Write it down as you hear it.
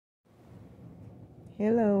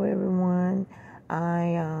Hello, everyone.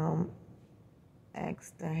 I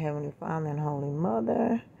asked the Heavenly Father and Holy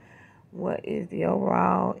Mother, what is the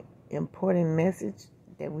overall important message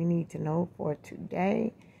that we need to know for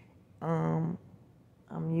today? I'm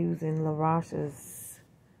using LaRoche's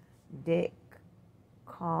deck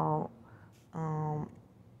called,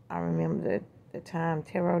 I remember the time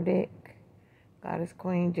tarot deck, Goddess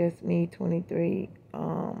Queen, Just Me 23,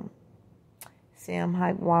 Sam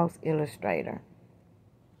Hype Waltz illustrator.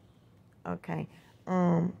 Okay.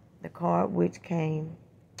 The card which came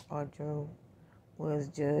or drew was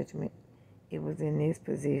Judgment. It was in this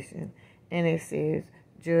position. And it says,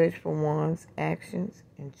 judge for one's actions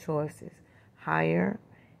and choices. Higher,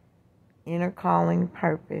 inner calling,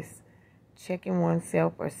 purpose, checking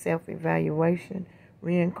oneself or self-evaluation,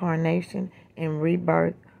 reincarnation, and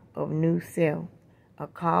rebirth of new self. A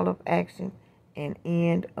call of action and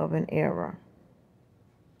end of an era.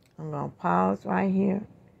 I'm going to pause right here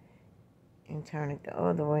and turn it the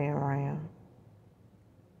other way around.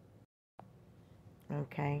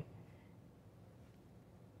 Okay.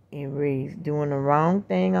 It reads, doing the wrong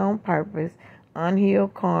thing on purpose,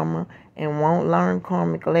 unhealed karma, and won't learn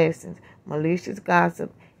karmic lessons, malicious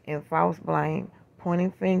gossip, and false blame,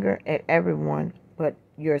 pointing finger at everyone but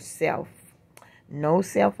yourself. No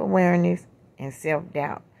self-awareness and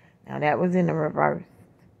self-doubt. Now that was in the reverse.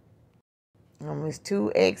 There's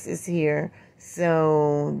two X's here,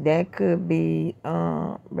 so that could be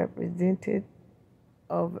represented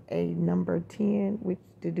of a number 10, which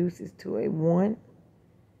deduces to a 1.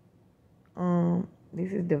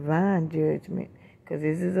 This is Divine Judgment, because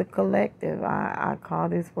this is a collective. I call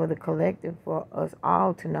this for the collective, for us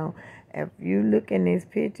all to know. If you look in this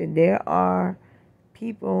picture, there are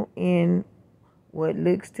people in what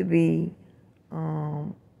looks to be,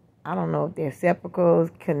 I don't know if they're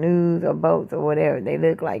sepulchres, canoes, or boats, or whatever. They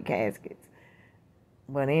look like caskets.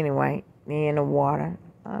 But anyway, they're in the water.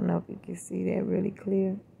 I don't know if you can see that really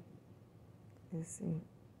clear. Let's see.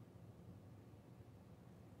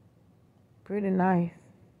 Pretty nice.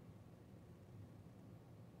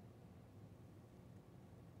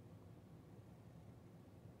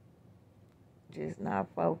 Just not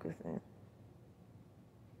focusing.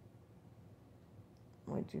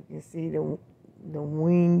 But you can see the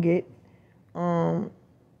winged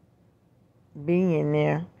being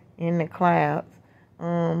there in the clouds.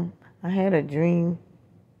 I had a dream,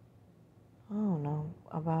 I don't know,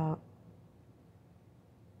 about,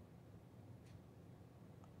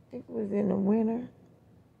 I think it was in the winter,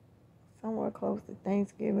 somewhere close to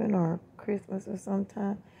Thanksgiving or Christmas or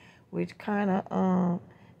sometime, which kind of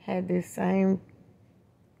had this same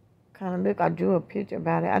kind of look. I drew a picture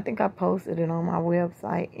about it. I think I posted it on my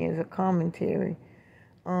website as a commentary.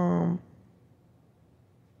 Come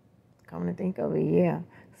to think of it, yeah.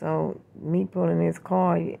 So me pulling this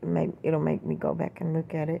card, it'll make me go back and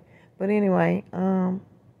look at it. But anyway,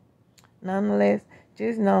 nonetheless,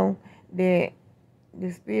 just know that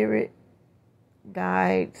the spirit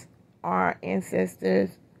guides our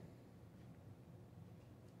ancestors.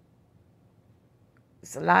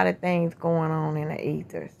 It's a lot of things going on in the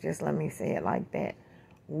ethers. Just let me say it like that.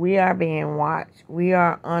 We are being watched. We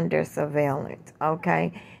are under surveillance,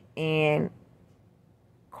 okay? And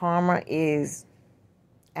karma is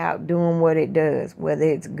out doing what it does. Whether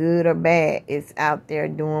it's good or bad, it's out there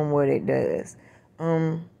doing what it does.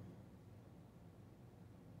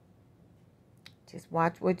 Just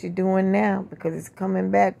watch what you're doing now, because it's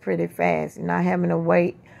coming back pretty fast. You're not having to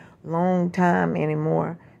wait long time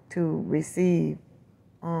anymore to receive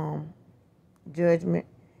judgment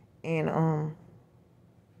and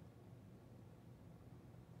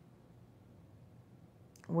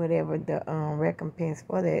whatever the recompense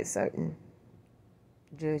for that certain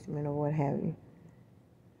judgment or what have you.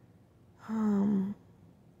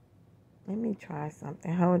 Let me try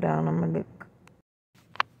something. Hold on, I'm gonna look.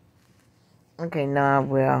 Okay, nah,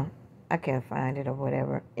 well, I can't find it or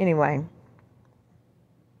whatever. Anyway,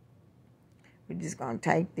 we're just going to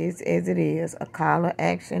take this as it is, a call of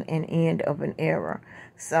action and end of an era.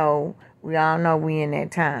 So we all know we in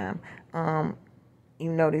that time.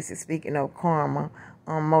 Even though this is speaking of karma,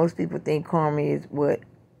 most people think karma is what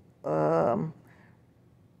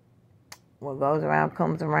goes around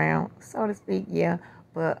comes around, so to speak, yeah.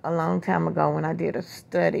 But a long time ago when I did a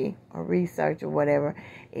study or research or whatever,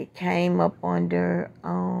 it came up under,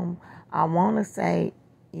 I want to say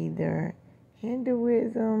either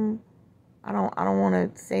Hinduism. I don't want to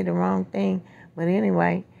say the wrong thing, but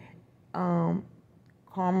anyway,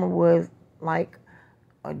 karma was like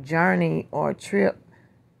a journey or a trip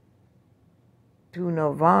to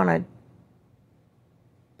nirvana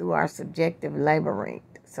through our subjective labyrinth,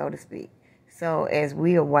 so to speak. So as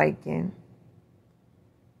we awaken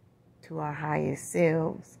to our highest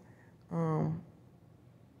selves,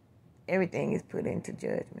 everything is put into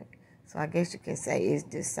judgment. So I guess you can say it's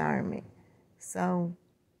discernment. So,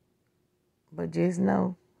 but just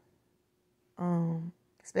know,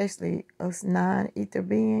 especially us non-ether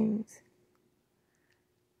beings,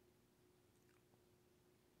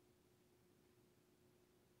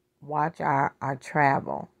 watch our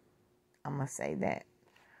travel. I'm going to say that.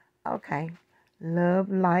 Okay. Love,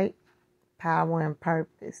 light, power, and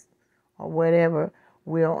purpose, or whatever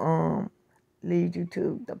will lead you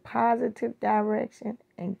to the positive direction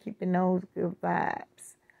and keeping those good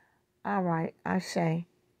vibes. All right, Ashe.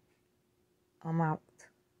 I'm out.